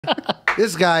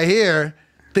This guy here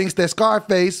thinks that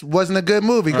Scarface wasn't a good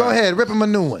movie. Go ahead, rip him a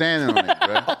new one. Standing on it,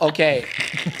 bro. Okay.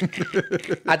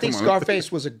 I think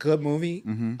Scarface was a good movie.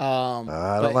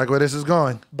 I don't like where this is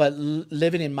going. But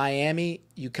living in Miami,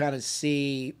 you kind of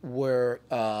see where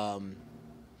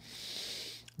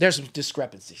there's some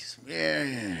discrepancies.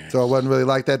 Yeah. So it wasn't really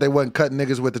like that. They wasn't cutting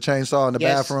niggas with the chainsaw in the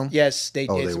bathroom. Yes, they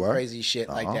did they some were? crazy shit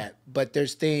like that. But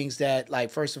there's things that,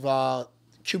 like, first of all,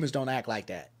 Cubans don't act like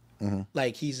that.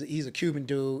 Like he's a Cuban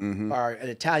dude or an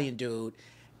Italian dude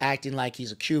acting like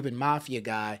he's a Cuban mafia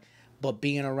guy, but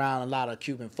being around a lot of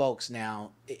Cuban folks now,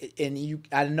 and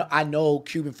I know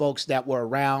Cuban folks that were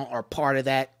around or part of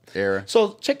that era.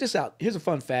 So check this out. Here's a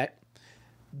fun fact.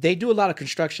 They do a lot of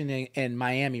construction in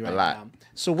Miami right now.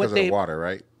 So what they of the water,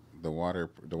 right? The water.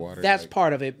 That's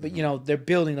part of it, but you know they're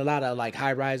building a lot of like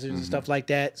high risers and stuff like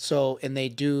that. So and they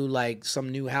do like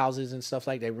some new houses and stuff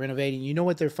like that, renovating. You know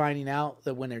what they're finding out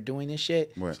that when they're doing this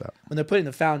shit, when they're putting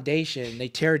the foundation, they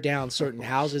tear down certain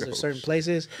houses or certain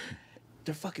places.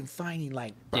 They're fucking finding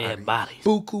like dead bodies,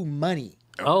 buku money.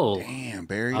 Oh damn,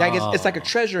 Barry! Like it's like a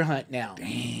treasure hunt now.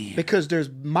 Damn. Because there's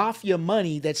mafia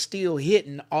money that's still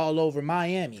hitting all over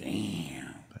Miami.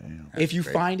 Damn. If you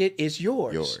find it, it's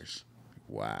yours. Yours.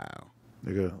 Wow.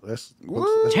 Nigga, let's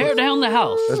tear down the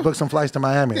house. Let's book some flights to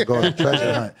Miami and go on a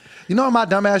treasure hunt. You know what my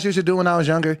dumbass used to do when I was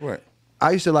younger? What?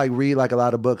 I used to like read like a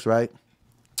lot of books, right?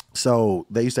 So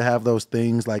they used to have those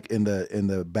things like in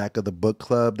the back of the book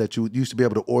club that you used to be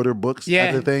able to order books.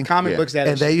 Yeah, thing. comic books.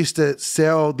 And they used to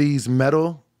sell these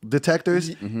metal detectors.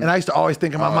 And I used to always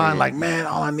think in my mind like, man,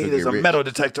 all I need is a metal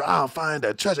detector. I'll find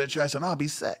a treasure chest and I'll be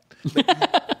set.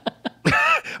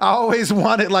 I always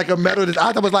wanted like a metal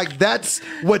detector. I was like, that's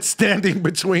what's standing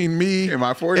between me and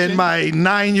my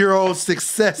 9-year-old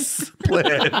success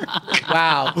plan.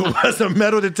 Wow. Was a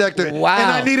metal detector. Wow.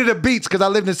 And I needed a beach because I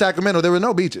lived in Sacramento. There were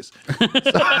no beaches. So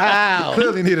wow. I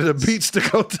clearly needed a beach to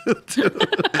go to.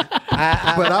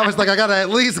 But I was like, I got to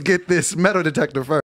at least get this metal detector first.